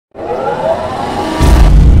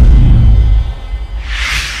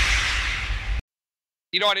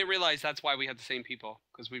You know, I didn't realize that's why we had the same people,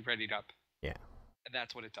 because we readied up. Yeah. And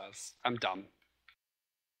that's what it does. I'm dumb.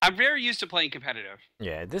 I'm very used to playing competitive.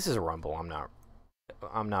 Yeah, this is a rumble. I'm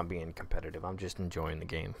not being competitive. I'm just enjoying the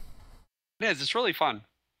game. It is. It's really fun.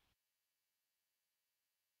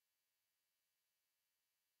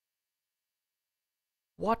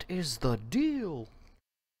 What is the deal?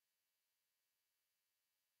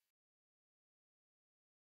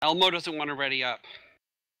 Elmo doesn't want to ready up.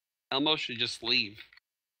 Elmo should just leave.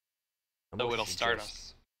 So it'll start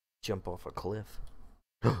us. Jump off a cliff.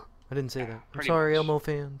 I didn't say that. I'm Pretty sorry, much. Elmo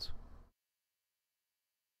fans.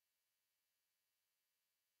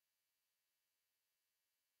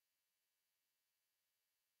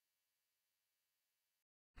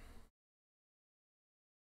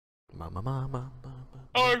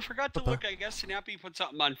 Oh, I forgot to look. I guess Snappy put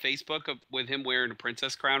something on Facebook with him wearing a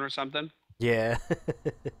princess crown or something. Yeah.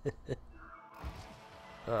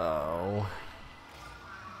 Oh.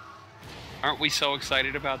 Aren't we so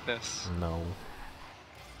excited about this? No.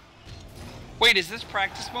 Wait, is this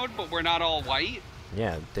practice mode, but we're not all white?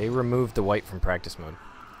 Yeah, they removed the white from practice mode.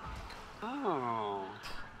 Oh.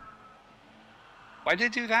 Why'd they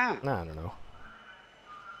do that? I don't know.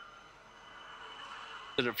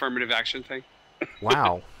 An affirmative action thing?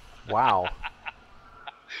 Wow. Wow.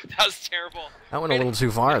 That was terrible. That went a little too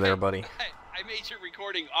far there, buddy. I made your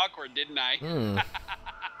recording awkward, didn't I? Mm.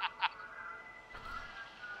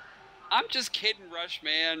 I'm just kidding, Rush,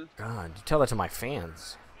 man. God, you tell that to my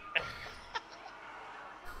fans.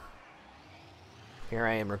 Here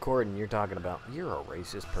I am recording, you're talking about, you're a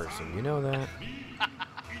racist person, you know that?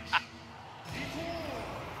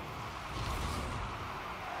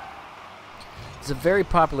 It's a very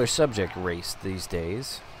popular subject, race, these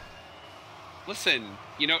days. Listen,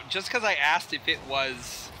 you know, just because I asked if it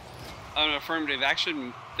was an affirmative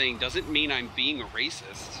action thing doesn't mean I'm being a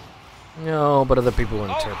racist. No, but other people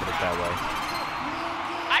interpret it that way.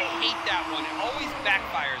 I hate that one. It always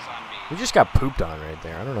backfires on me. We just got pooped on right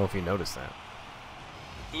there. I don't know if you noticed that.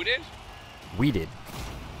 Who did? We did.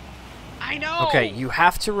 I know. Okay, you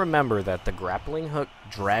have to remember that the grappling hook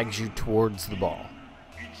drags you towards the ball.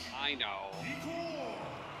 I know.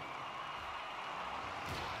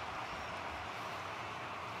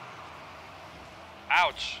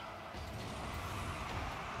 Ouch.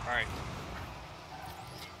 All right.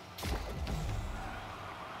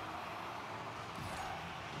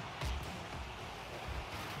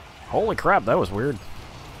 Holy crap, that was weird.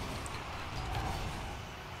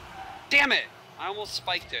 Damn it! I almost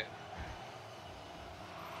spiked it.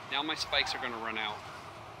 Now my spikes are going to run out.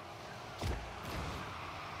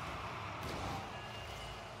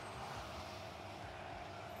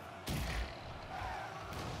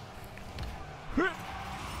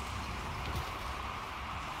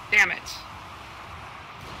 Damn it!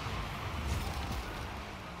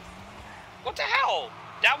 What the hell?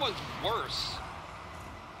 That one's worse.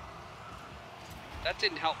 That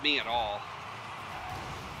didn't help me at all.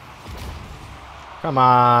 Come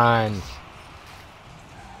on.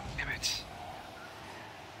 Damn it.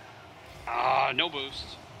 Ah, no boost.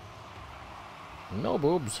 No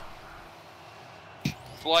boobs.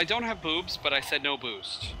 Well, I don't have boobs, but I said no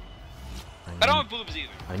boost. I don't have boobs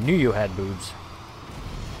either. I knew you had boobs.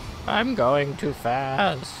 I'm going too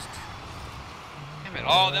fast. Damn it.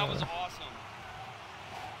 Oh, that was awesome.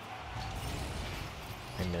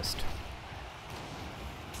 I missed.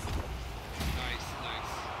 Nice,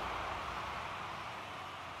 nice.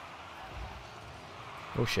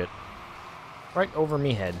 Oh shit. Right over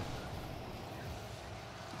me head.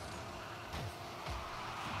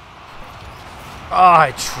 Oh,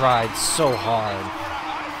 I tried so hard.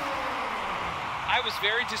 I was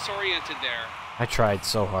very disoriented there. I tried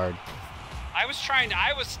so hard. I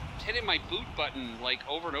was hitting my boot button like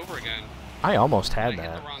over and over again. I almost had I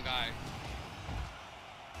that. hit the wrong guy.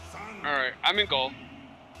 Alright, I'm in goal.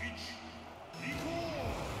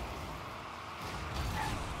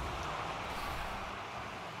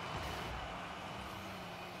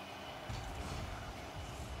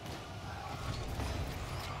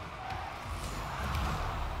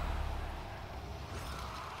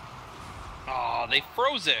 Oh, they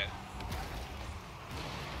froze it.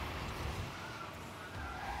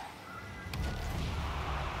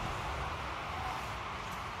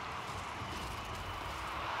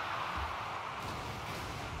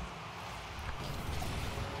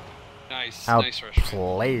 Nice, nice rush.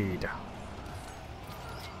 Outplayed.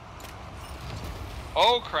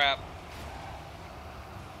 Oh crap.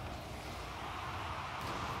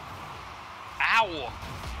 Ow!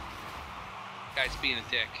 Guy's being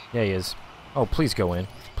a dick. Yeah, he is. Oh, please go in.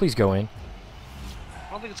 Please go in.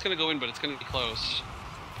 I don't think it's gonna go in, but it's gonna be close.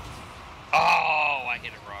 Oh, I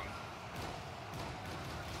hit it wrong.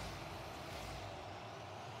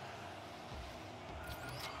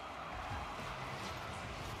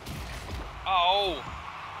 Oh.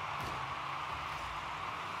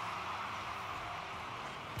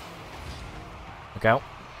 Look out.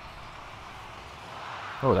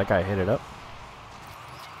 Oh, that guy hit it up.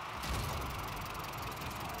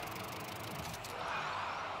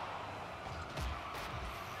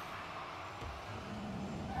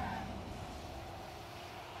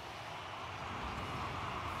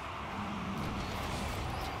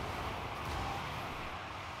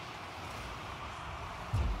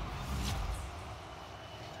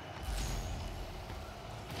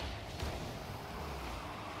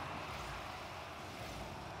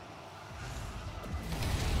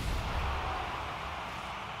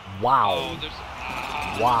 Wow. Oh,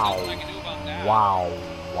 there's Wow. nothing I can do about that. Wow.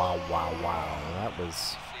 Wow, wow, wow. That was... Let's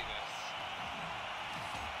see this.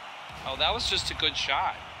 Oh, that was just a good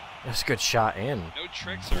shot. That was a good shot in. No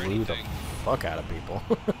tricks or Blew the anything. fuck out of people.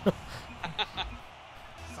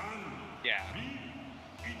 Yeah.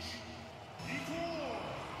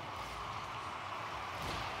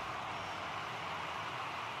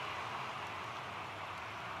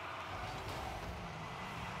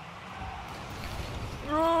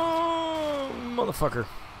 Oh, motherfucker.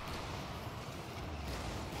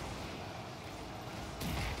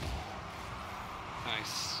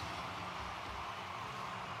 Nice.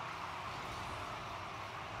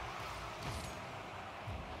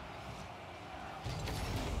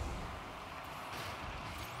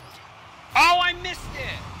 Oh, I missed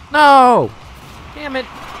it! No! Damn it.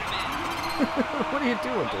 What are you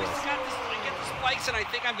doing to us? I get the spikes and I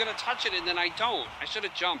think I'm gonna touch it and then I don't. I should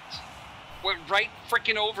have jumped. Went right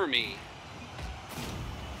freaking over me.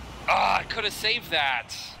 Ah, I could have saved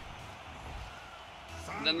that.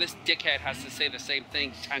 And then this dickhead has to say the same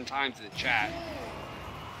thing 10 times in the chat.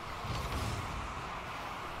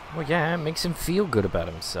 Well, yeah, it makes him feel good about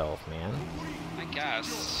himself, man. I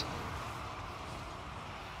guess.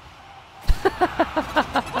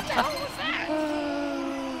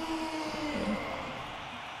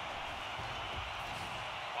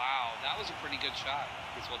 Wow, that was a pretty good shot,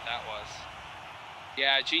 is what that was.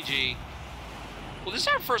 Yeah, GG. Well, this is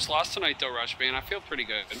our first loss tonight, though, Rushman. I feel pretty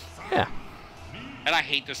good. Yeah. And I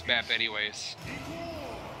hate this map anyways.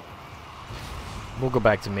 We'll go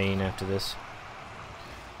back to main after this.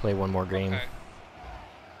 Play one more game. Okay.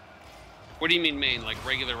 What do you mean main? Like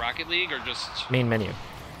regular Rocket League or just... Main menu.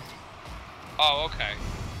 Oh, okay.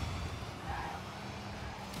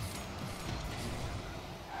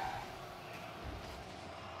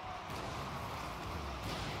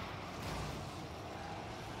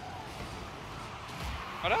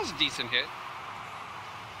 Oh, that was a decent hit.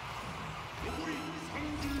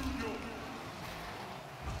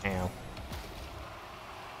 Ow.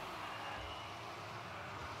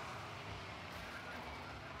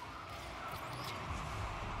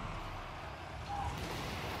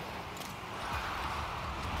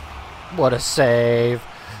 What a save.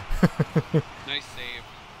 Nice save.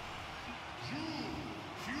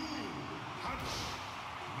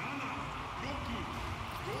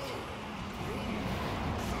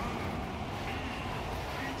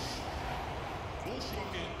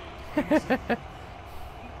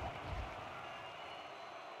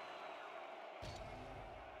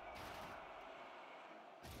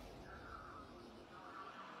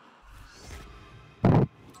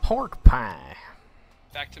 Pork pie.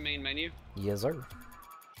 Back to main menu. Yes, sir.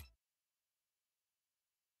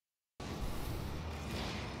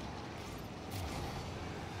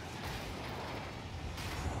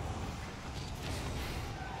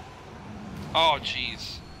 Oh,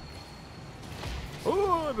 jeez.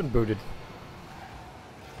 Oh, I've been booted.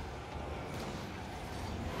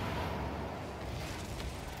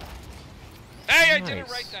 Hey, I did it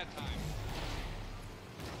Nice. right that time.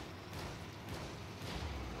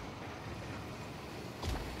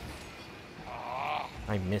 Oh,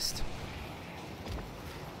 I missed.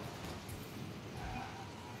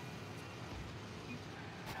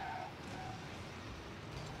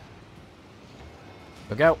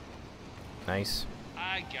 Look out. Nice.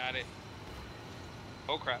 I got it.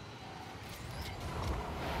 Oh, crap.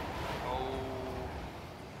 Oh.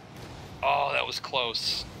 Oh, that was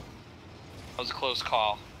close. That was a close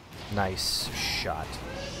call. Nice shot.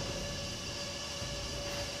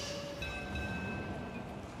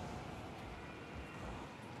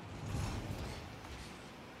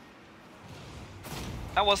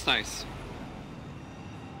 That was nice.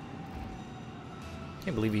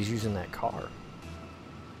 Can't believe he's using that car.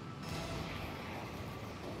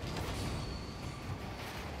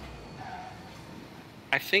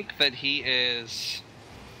 I think that he is...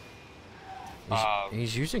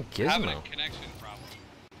 He's using Gizmo. Having a connection problem.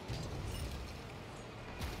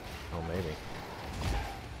 Oh, maybe.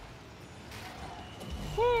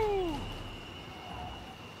 Woo!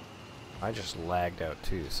 I just lagged out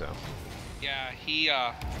too, so. Yeah, he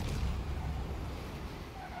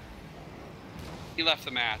left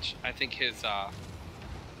the match. I think his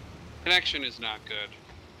connection is not good.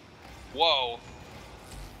 Whoa.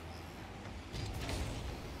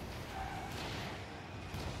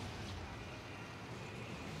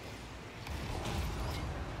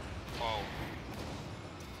 Whoa.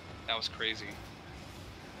 That was crazy.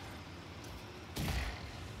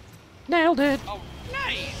 Nailed it! Oh,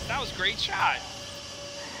 nice! That was a great shot.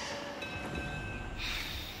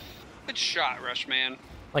 Good shot, Rushman.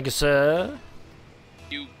 Like I said,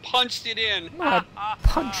 You punched it in. I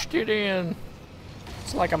punched it in.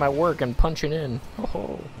 It's like I'm at work and punching in.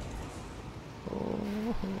 Oh.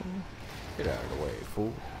 Oh. Get out of the way,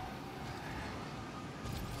 fool.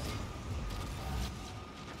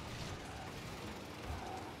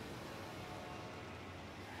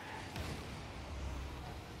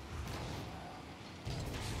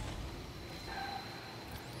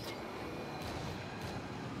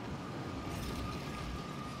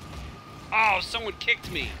 Oh, someone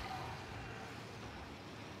kicked me.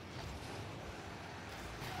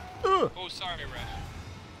 Oh, sorry, Rush.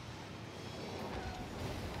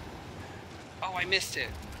 Oh, I missed it.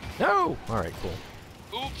 No! Alright, cool.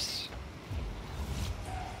 Oops.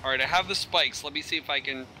 Alright, I have the spikes. Let me see if I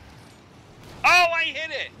can... Oh, I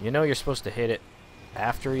hit it! You know you're supposed to hit it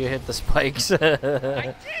after you hit the spikes. I did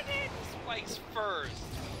hit the spikes first.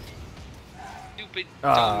 Stupid,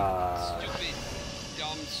 dumb, stupid,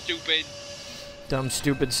 dumb, stupid. Dumb,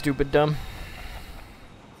 stupid, stupid, dumb.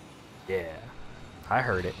 Yeah. I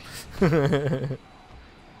heard it.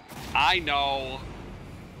 I know.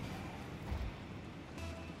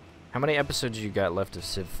 How many episodes you got left of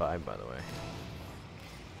Civ 5, by the way?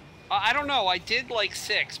 I don't know. I did like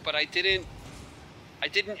 6, but I didn't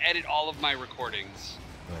edit all of my recordings.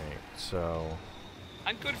 Right, so...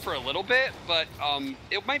 I'm good for a little bit, but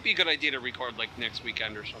it might be a good idea to record like next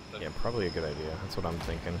weekend or something. Yeah, probably a good idea. That's what I'm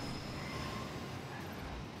thinking.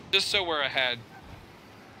 Just so we're ahead.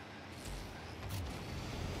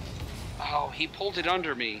 Oh, he pulled it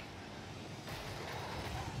under me.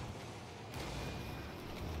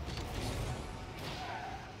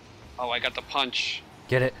 Oh, I got the punch.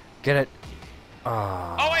 Get it, get it. Oh,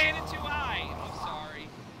 I hit it too high. I'm sorry.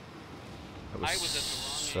 That was I was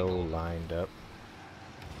at the wrong so angle. lined up.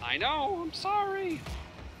 I know, I'm sorry.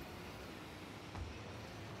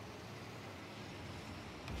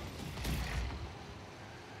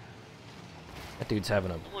 That dude's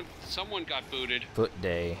having a Someone got booted. foot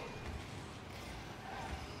day.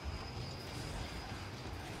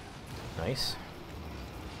 Nice.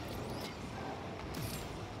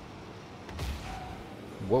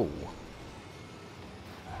 Whoa.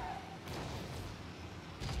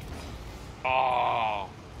 Oh.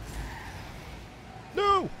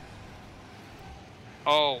 No!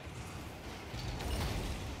 Oh.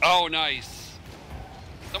 Oh, nice.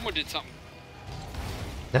 Someone did something.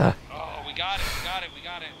 Ah, Oh, we got it, we got it, we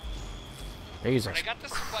got it. Jesus I got the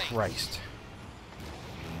spike. Christ.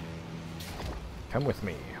 Come with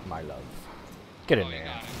me, my love. Get in Oh, you there.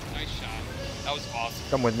 got it. Nice shot. That was awesome.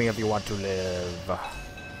 Come with me if you want to live.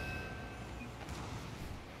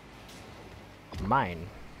 Mine.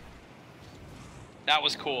 That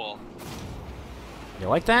was cool. You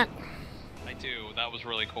like that? I do. That was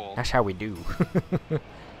really cool. That's how we do.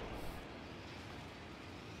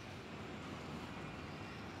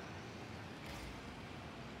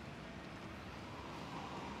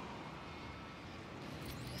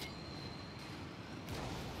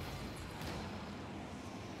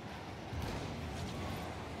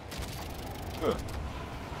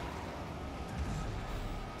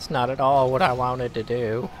 It's not at all what I wanted to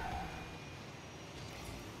do.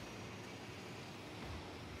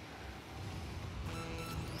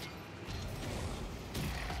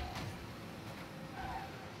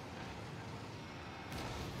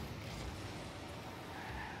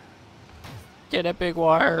 Get a big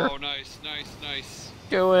wire. Oh, nice, nice, nice.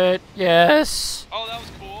 Do it. Yes. Oh, that was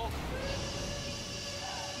cool.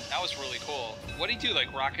 That was really cool. What did he do,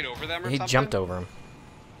 like rocket over them or He something? jumped over him.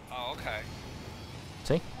 Oh, okay.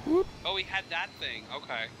 See? Whoop. Oh, he had that thing.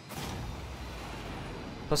 Okay.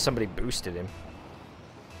 Plus somebody boosted him.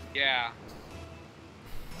 Yeah.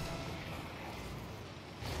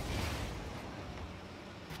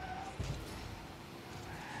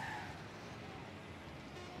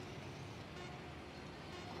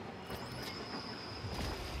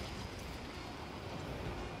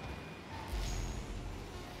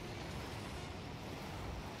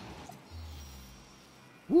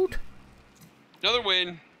 Woot. Another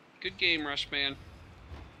win. Good game, Rushman.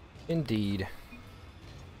 Indeed.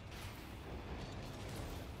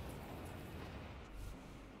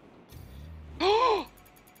 Oh!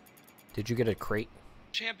 Did you get a crate?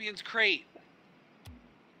 Champion's crate.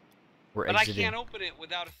 We're But exiting. I can't open it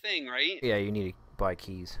without a thing, right? Yeah, you need to buy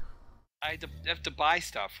keys. I have to buy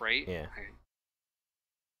stuff, right? Yeah.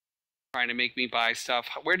 Trying to make me buy stuff.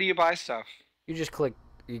 Where do you buy stuff? You just click,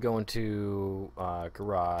 you go into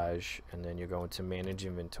garage, and then you go into manage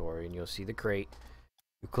inventory, and you'll see the crate.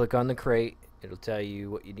 You click on the crate, it'll tell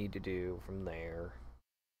you what you need to do from there.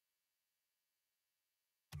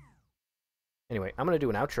 Anyway, I'm going to do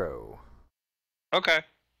an outro. Okay.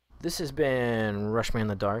 This has been Rushman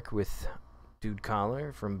the Dark with Dude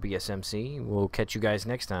Collar from BSMC. We'll catch you guys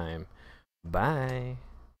next time. Bye.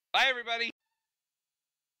 Bye, everybody.